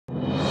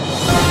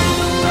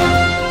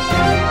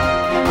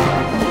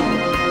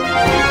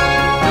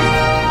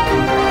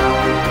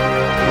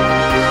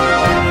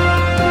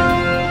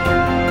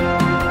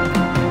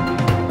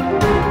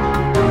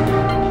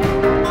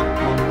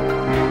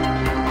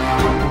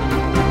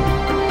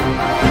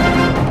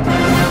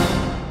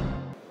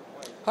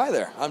Hi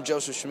there, I'm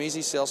Joseph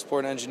Schimizzi, Sales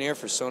Support Engineer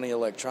for Sony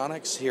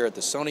Electronics here at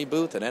the Sony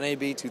booth at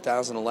NAB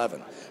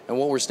 2011. And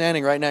what we're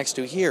standing right next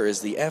to here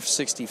is the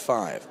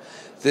F65.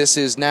 This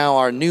is now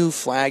our new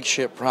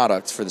flagship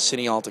product for the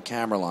Cine Alta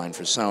camera line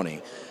for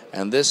Sony.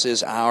 And this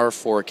is our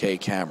 4K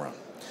camera.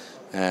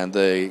 And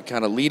the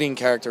kind of leading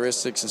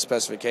characteristics and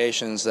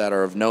specifications that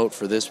are of note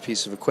for this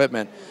piece of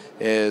equipment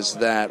is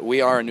that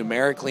we are a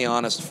numerically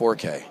honest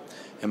 4K.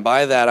 And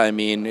by that I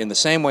mean in the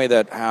same way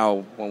that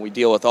how when we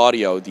deal with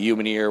audio, the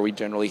human ear, we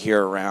generally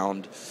hear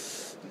around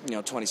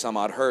 20 some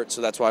odd hertz. So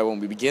that's why when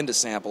we begin to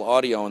sample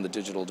audio in the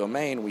digital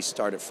domain, we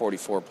start at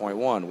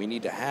 44.1. We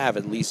need to have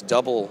at least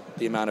double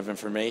the amount of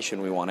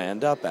information we want to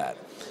end up at.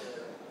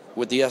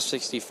 With the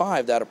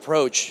F65, that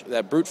approach,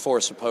 that brute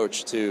force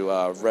approach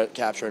to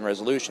capturing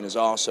resolution is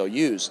also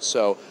used.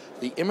 So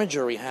the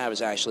imager we have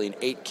is actually an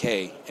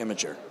 8K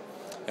imager,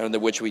 in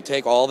which we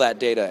take all that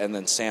data and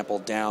then sample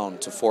down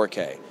to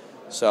 4K.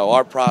 So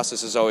our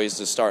process is always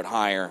to start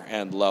higher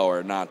and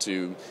lower, not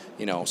to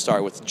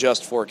start with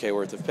just 4K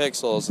worth of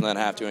pixels and then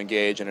have to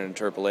engage in an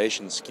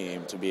interpolation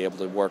scheme to be able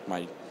to work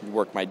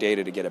my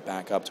data to get it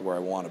back up to where I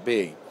want to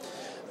be.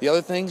 The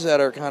other things that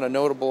are kind of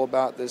notable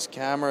about this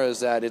camera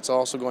is that it's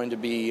also going to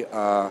be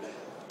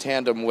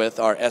tandem with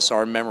our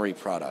SR memory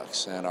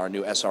products and our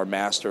new SR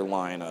Master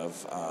line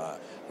of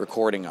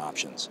recording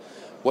options.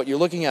 What you're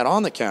looking at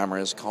on the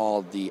camera is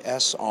called the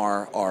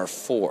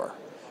SRR4.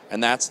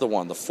 And that's the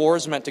one. The 4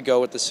 is meant to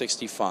go with the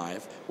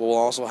 65. We'll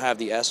also have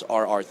the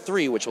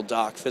SRR3, which will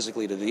dock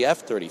physically to the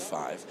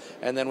F35.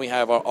 And then we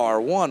have our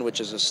R1, which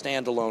is a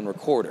standalone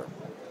recorder.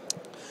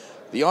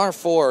 The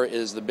R4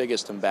 is the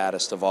biggest and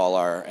baddest of all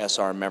our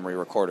SR memory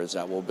recorders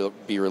that we'll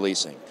be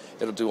releasing.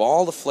 It'll do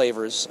all the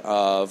flavors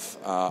of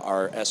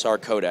our SR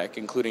codec,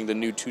 including the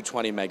new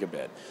 220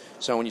 megabit.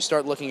 So when you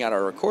start looking at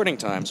our recording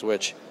times,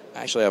 which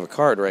I actually have a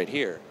card right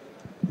here,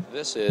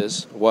 this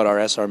is what our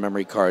SR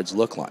memory cards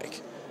look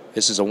like.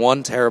 This is a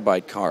 1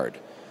 terabyte card.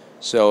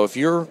 So if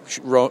you're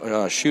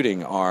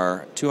shooting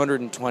our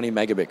 220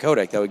 megabit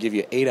codec, that would give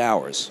you 8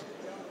 hours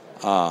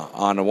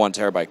on a 1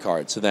 terabyte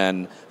card. So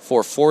then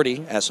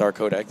 440 SR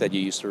codec that you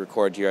used to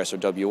record your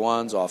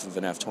SRW1s off of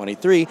an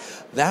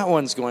F23, that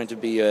one's going to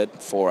be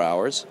at 4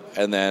 hours,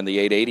 and then the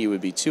 880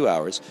 would be 2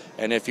 hours.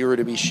 And if you were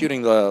to be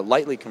shooting the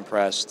lightly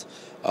compressed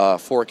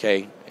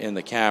 4K in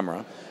the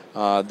camera,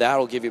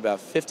 that'll give you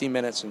about 50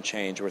 minutes and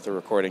change worth of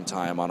recording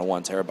time on a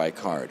 1 terabyte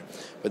card.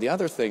 But the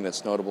other thing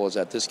that's notable is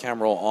that this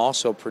camera will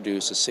also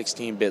produce a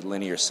 16-bit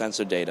linear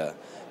sensor data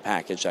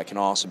package that can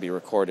also be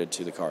recorded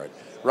to the card.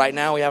 Right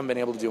now we haven't been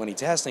able to do any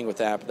testing with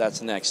that, but that's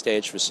the next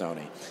stage for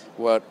Sony.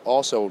 What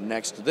also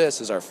next to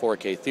this is our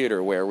 4K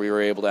theater, where we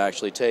were able to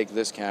actually take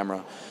this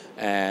camera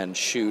and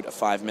shoot a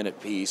 5-minute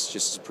piece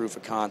just as proof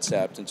of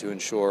concept and to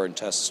ensure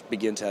and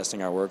begin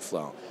testing our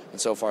workflow.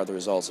 And so far the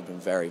results have been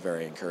very,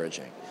 very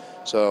encouraging.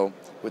 So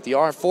with the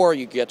R4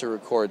 you get to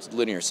record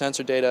linear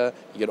sensor data,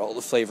 you get all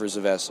the flavors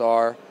of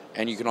SR,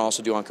 and you can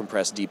also do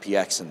uncompressed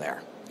DPX in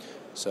there.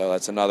 So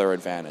that's another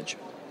advantage.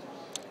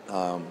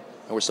 And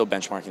we're still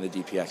benchmarking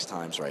the DPX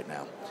times right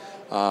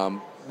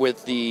now.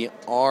 With the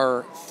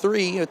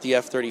R3, with the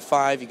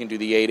F35, you can do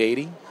the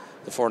 880,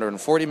 the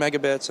 440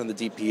 megabits, and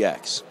the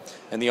DPX.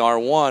 And the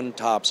R1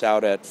 tops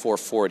out at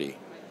 440.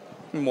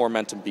 More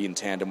meant to be in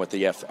tandem with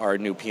our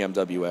new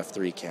PMW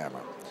F3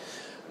 camera.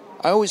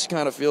 I always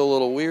kind of feel a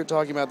little weird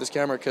talking about this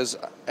camera because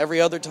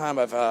every other time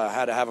I've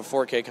had to have a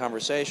 4K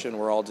conversation,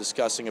 we're all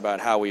discussing about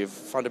how we've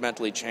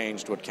fundamentally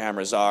changed what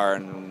cameras are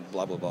and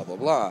blah, blah, blah, blah,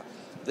 blah.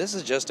 This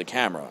is just a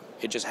camera.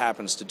 It just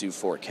happens to do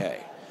 4K.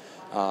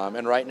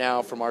 And right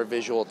now, from our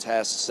visual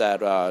tests that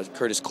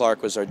Curtis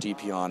Clark was our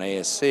DP on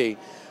ASC,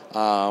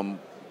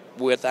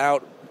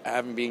 without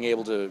being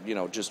able to,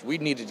 we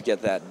needed to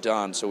get that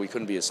done, so we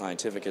couldn't be as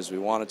scientific as we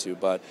wanted to,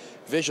 but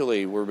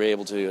visually we're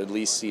able to at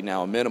least see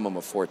now a minimum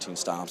of 14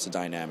 stops of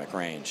dynamic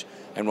range.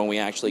 And when we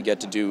actually get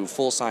to do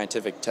full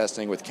scientific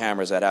testing with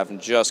cameras that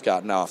haven't just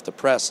gotten off the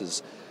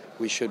presses,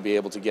 we should be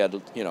able to get,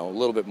 a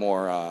little bit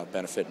more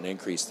benefit and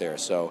increase there.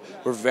 So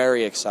we're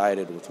very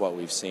excited with what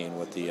we've seen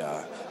with the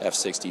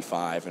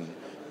F65 and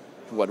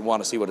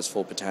want to see what its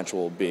full potential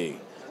will be.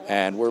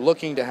 And we're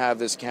looking to have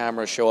this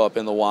camera show up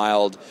in the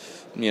wild,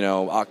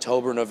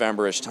 October,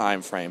 November-ish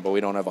time frame, but we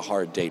don't have a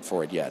hard date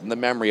for it yet. And the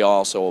memory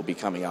also will be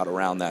coming out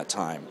around that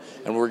time.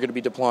 And we're going to be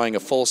deploying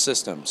a full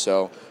system.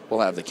 So we'll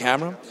have the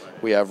camera,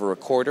 we have a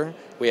recorder,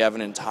 we have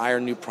an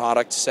entire new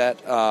product set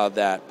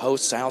that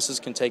post houses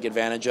can take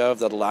advantage of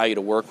that allow you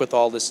to work with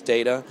all this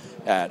data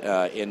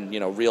in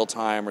real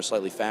time or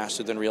slightly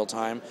faster than real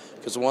time.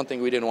 Because the one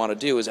thing we didn't want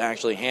to do is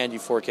actually hand you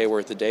 4K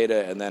worth of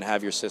data and then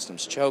have your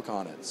systems choke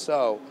on it.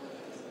 So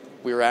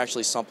we were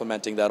actually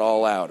supplementing that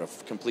all out, a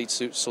complete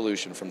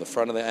solution from the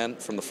front of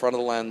the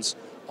lens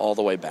all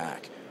the way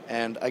back.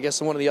 And I guess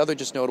one of the other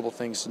just notable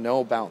things to know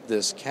about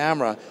this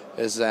camera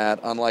is that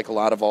unlike a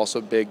lot of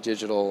also big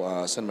digital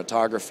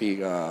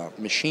cinematography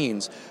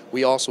machines,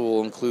 we also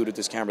will include with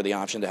this camera the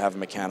option to have a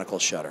mechanical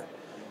shutter.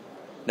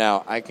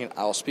 Now I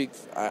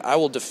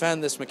will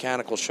defend this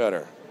mechanical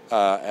shutter,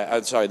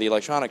 the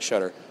electronic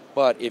shutter,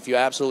 But if you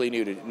absolutely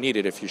need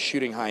it, if you're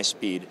shooting high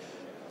speed,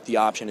 the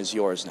option is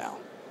yours now,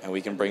 and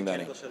we can bring that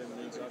in. Shutter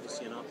means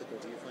obviously an optical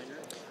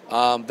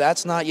viewfinder?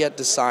 That's not yet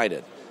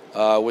decided.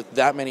 With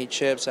that many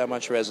chips, that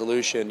much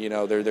resolution, you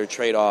know, there are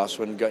trade-offs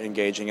when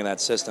engaging in that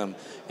system.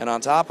 And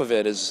on top of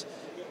it is,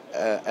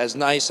 as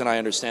nice, and I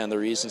understand the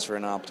reasons for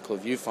an optical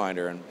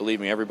viewfinder, and believe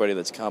me, everybody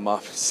that's come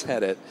up has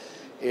said it,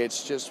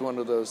 it's just one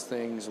of those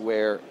things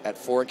where at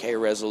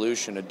 4K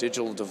resolution, a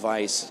digital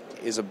device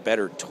is a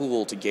better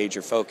tool to gauge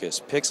your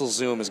focus. Pixel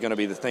zoom is going to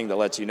be the thing that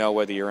lets you know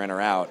whether you're in or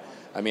out.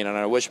 I mean, and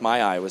I wish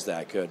my eye was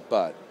that good,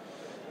 but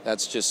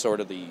that's just sort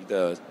of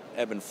the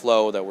ebb and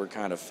flow that we're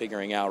kind of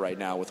figuring out right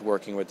now with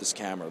working with this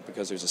camera,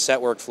 because there's a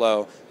set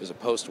workflow, there's a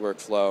post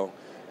workflow,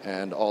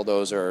 and all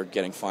those are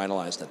getting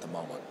finalized at the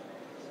moment.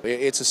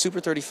 It's a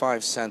Super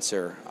 35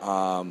 sensor,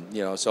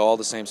 you know, so all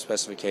the same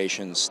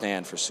specifications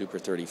stand for Super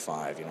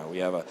 35. You know, we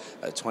have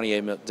a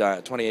 28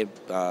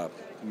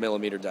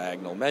 millimeter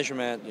diagonal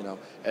measurement, you know,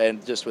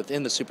 and just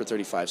within the Super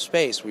 35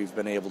 space, we've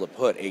been able to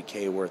put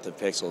 8K worth of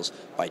pixels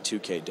by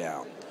 2K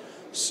down.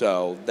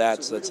 So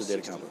that's a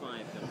data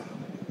complement.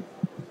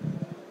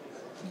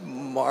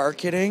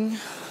 Marketing.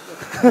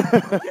 Yeah,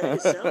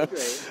 it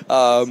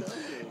sounds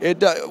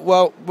great.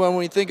 Well, when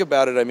we think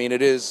about it, I mean,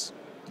 it is.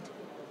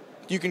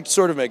 You can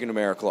sort of make a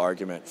numerical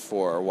argument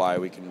for why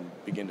we can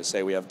begin to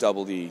say we have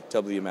double the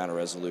amount of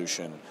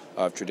resolution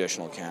of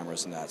traditional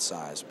cameras in that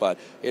size, but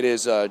it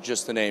is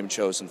just the name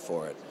chosen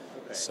for it.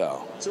 Okay.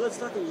 So let's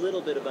talk a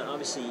little bit about,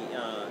 obviously,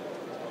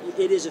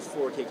 it is a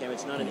 4K camera.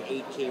 It's not an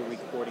 8K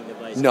recording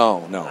device.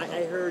 No.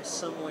 I heard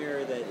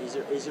somewhere that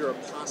is there a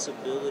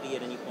possibility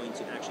at any point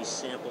to actually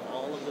sample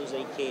all of those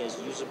 8K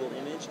as usable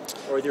image,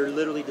 or they're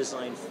literally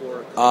designed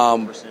for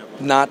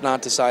sampling?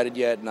 Not decided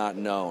yet, not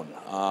known.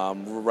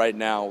 Right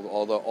now,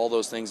 all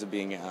those things are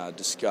being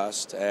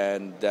discussed,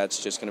 and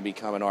that's just going to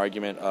become an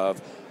argument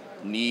of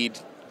need,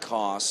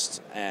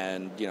 cost,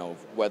 and, you know,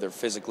 whether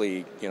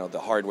physically, you know, the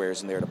hardware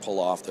is in there to pull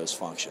off those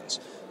functions.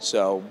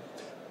 So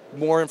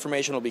more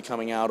information will be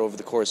coming out over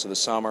the course of the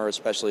summer,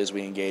 especially as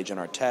we engage in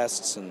our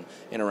tests and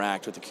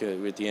interact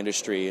with the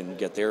industry and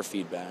get their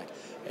feedback.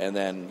 And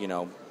then, you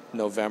know,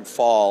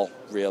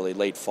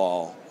 late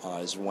fall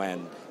is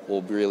when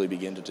we'll really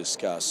begin to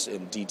discuss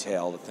in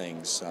detail the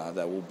things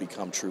that will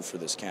become true for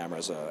this camera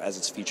as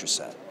its feature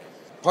set.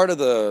 Part of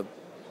the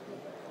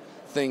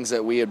things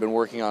that we had been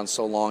working on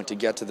so long to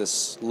get to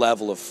this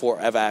level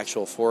of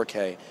actual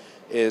 4K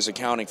is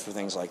accounting for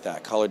things like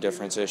that, color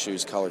difference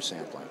issues, color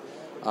sampling.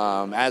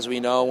 As we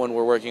know, when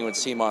we're working with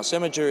CMOS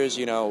imagers,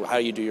 you know, how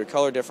you do your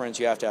color difference,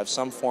 you have to have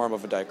some form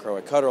of a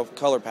dichroic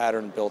color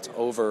pattern built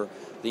over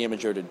the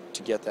imager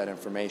to get that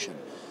information.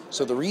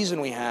 So the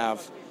reason we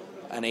have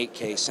an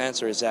 8K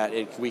sensor is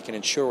that we can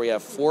ensure we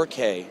have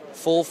 4K,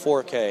 full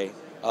 4K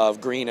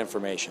of green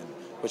information,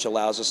 which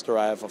allows us to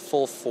derive a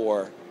full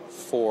 4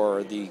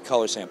 for the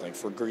color sampling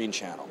for green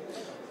channel.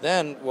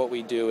 Then what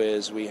we do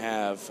is we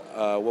have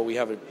a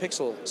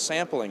pixel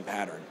sampling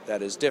pattern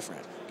that is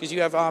different, because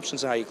you have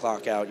options on how you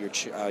clock out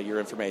your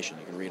information.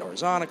 You can read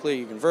horizontally,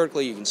 you can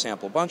vertically, you can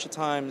sample a bunch of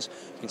times,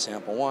 you can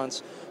sample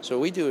once. So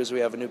what we do is we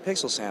have a new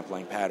pixel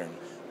sampling pattern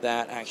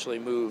that actually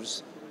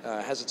moves,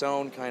 has its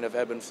own kind of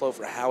ebb and flow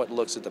for how it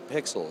looks at the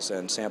pixels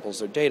and samples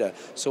their data.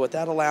 So what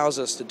that allows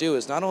us to do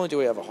is not only do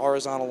we have a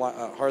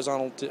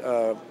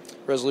horizontal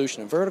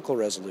resolution and vertical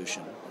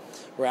resolution,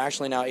 we're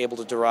actually now able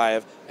to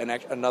derive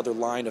another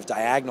line of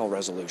diagonal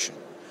resolution.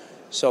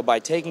 So by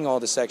taking all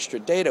this extra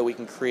data, we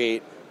can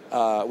create,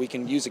 we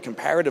can use it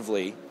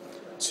comparatively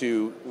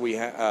to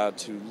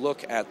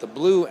look at the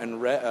blue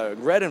and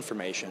red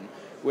information,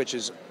 which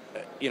is,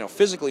 you know,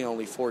 physically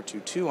only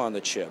 422 on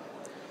the chip,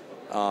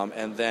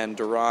 and then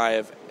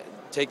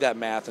take that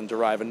math and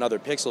derive another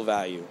pixel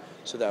value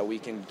so that we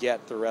can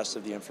get the rest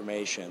of the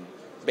information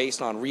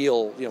based on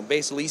real, you know,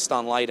 based at least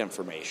on light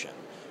information,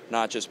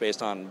 not just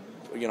based on,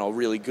 you know,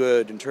 really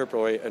good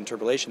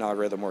interpolation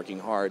algorithm working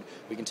hard.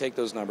 We can take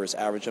those numbers,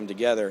 average them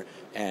together,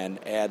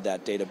 and add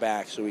that data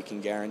back so we can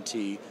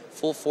guarantee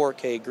full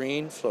 4K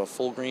green, so a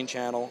full green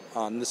channel.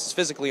 This is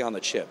physically on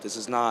the chip. This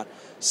is not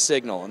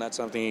signal, and that's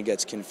something that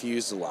gets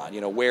confused a lot.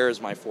 You know, where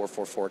is my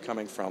 444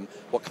 coming from?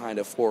 What kind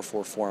of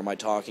 444 am I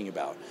talking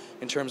about?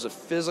 In terms of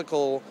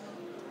physical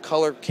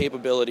color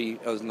capability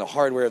in the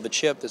hardware of the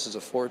chip, this is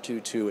a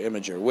 422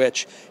 imager,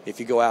 which, if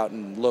you go out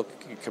and look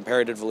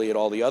comparatively at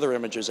all the other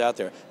imagers out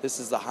there, this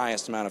is the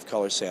highest amount of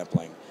color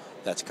sampling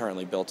that's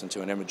currently built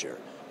into an imager.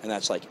 And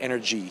that's like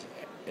energy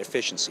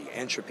efficiency,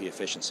 entropy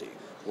efficiency,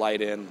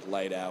 light in,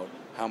 light out,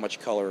 how much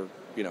color,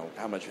 you know,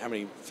 how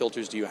many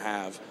filters do you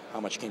have, how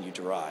much can you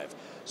derive.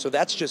 So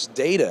that's just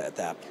data at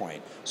that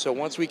point. So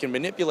once we can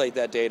manipulate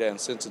that data, and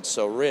since it's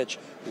so rich,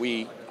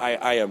 I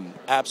am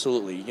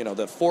absolutely, you know,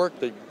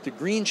 the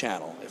green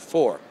channel,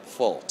 4,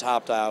 full,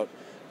 topped out,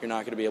 you're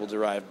not going to be able to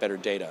derive better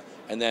data.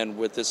 And then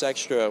with this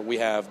extra, we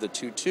have the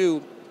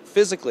 2.2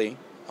 physically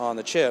on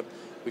the chip,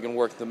 we can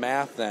work the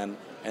math then,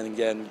 and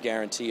again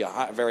guarantee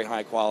a very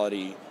high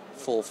quality,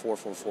 full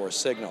 444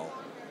 signal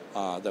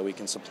that we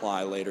can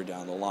supply later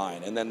down the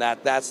line. And then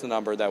that's the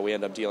number that we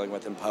end up dealing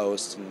with in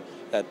post, and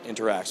that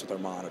interacts with our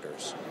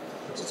monitors.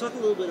 So talk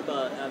a little bit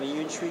about, I mean,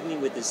 you intrigued me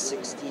with this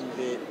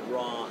 16-bit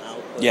raw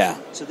output. Yeah.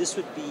 So this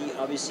would be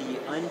obviously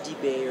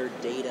undebayered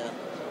data.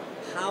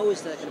 How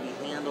is that going to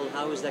be handled?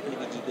 How is that going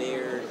to be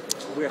debayered?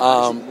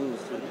 How does it move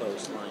through the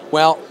post line?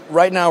 Well,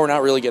 right now we're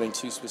not really getting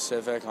too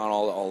specific on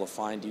all the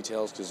fine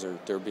details because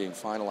they're being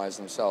finalized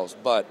themselves.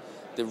 But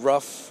the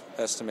rough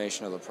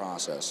estimation of the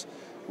process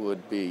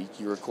would be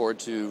you record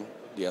to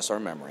the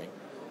SR memory,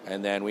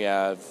 and then we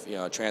have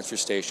a transfer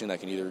station that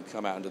can either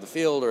come out into the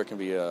field or it can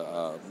be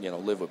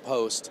live with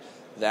post.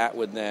 That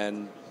would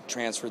then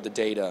transfer the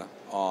data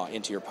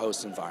into your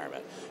post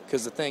environment.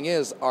 Because the thing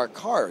is, our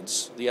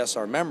cards, the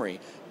SR memory,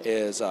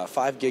 is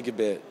 5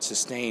 gigabit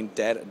sustained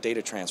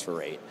data transfer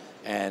rate,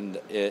 and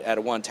at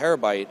a 1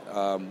 terabyte,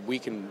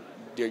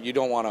 you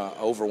don't want to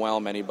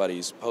overwhelm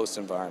anybody's post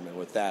environment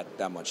with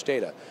that much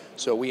data.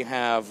 So we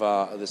have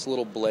this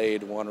little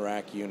blade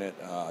 1-rack unit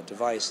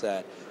device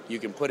that you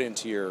can put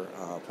into your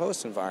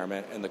post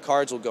environment, and the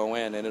cards will go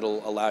in, and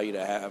it'll allow you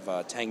to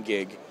have 10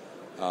 gig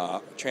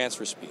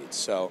transfer speeds.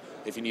 So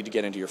if you need to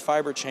get into your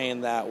fiber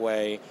chain that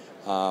way,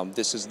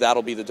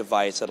 that'll be the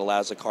device that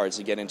allows the cards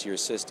to get into your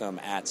system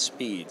at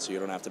speed, so you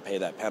don't have to pay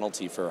that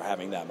penalty for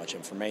having that much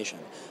information.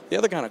 The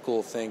other kind of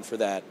cool thing for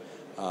that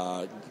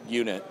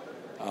unit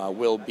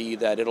will be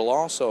that it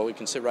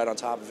can sit right on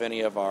top of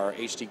any of our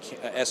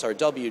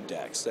SRW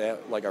decks,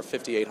 like our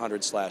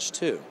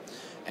 5800/2.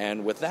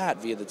 And with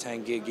that, via the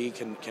 10 gig E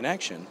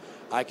connection,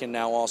 I can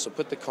now also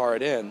put the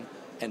card in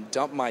and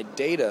dump my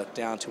data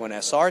down to an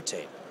SR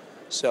tape.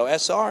 So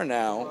SR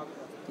now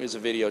is a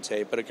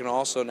videotape, but it can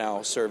also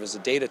now serve as a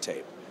data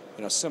tape,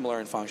 similar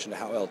in function to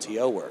how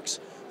LTO works.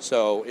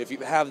 So if you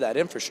have that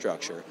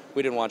infrastructure,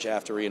 we didn't want you to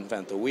have to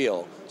reinvent the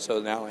wheel, so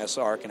now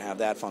SR can have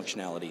that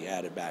functionality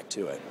added back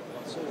to it.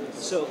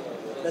 So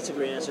that's a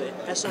great answer.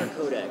 SR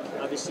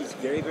codec, obviously it's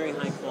very, very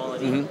high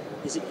quality.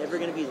 Mm-hmm. Is it ever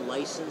going to be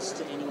licensed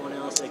to anyone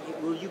else? Like,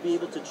 will you be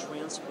able to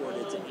transport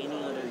it to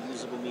any other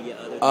usable media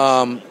other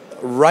than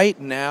Right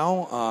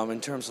now,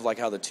 in terms of like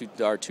how our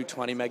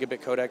 220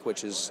 megabit codec,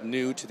 which is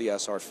new to the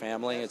SR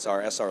family, it's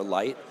our SR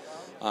Lite.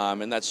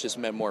 And that's just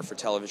meant more for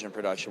television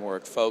production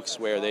work, folks,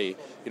 where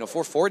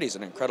 440 is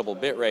an incredible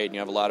bit rate and you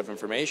have a lot of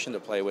information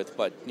to play with,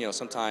 but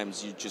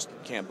sometimes you just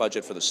can't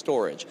budget for the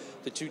storage.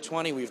 The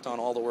 220, we've done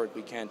all the work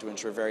we can to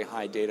ensure very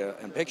high data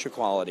and picture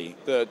quality.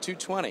 The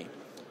 220,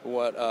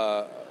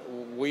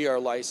 we are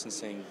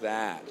licensing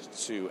that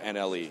to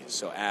NLE,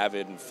 so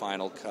Avid and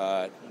Final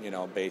Cut,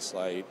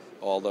 Baselite,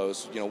 all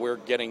those. We're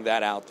getting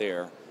that out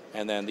there.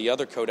 And then the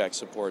other codec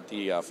support,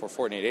 the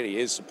 440 and 880,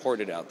 is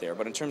supported out there.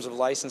 But in terms of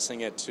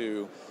licensing it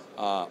to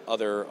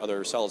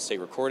other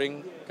solid-state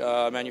recording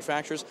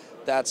manufacturers,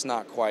 that's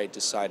not quite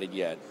decided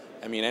yet.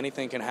 I mean,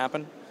 anything can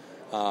happen,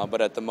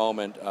 but at the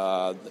moment,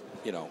 as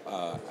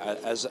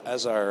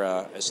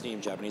our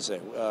esteemed Japanese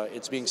say,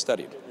 it's being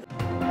studied.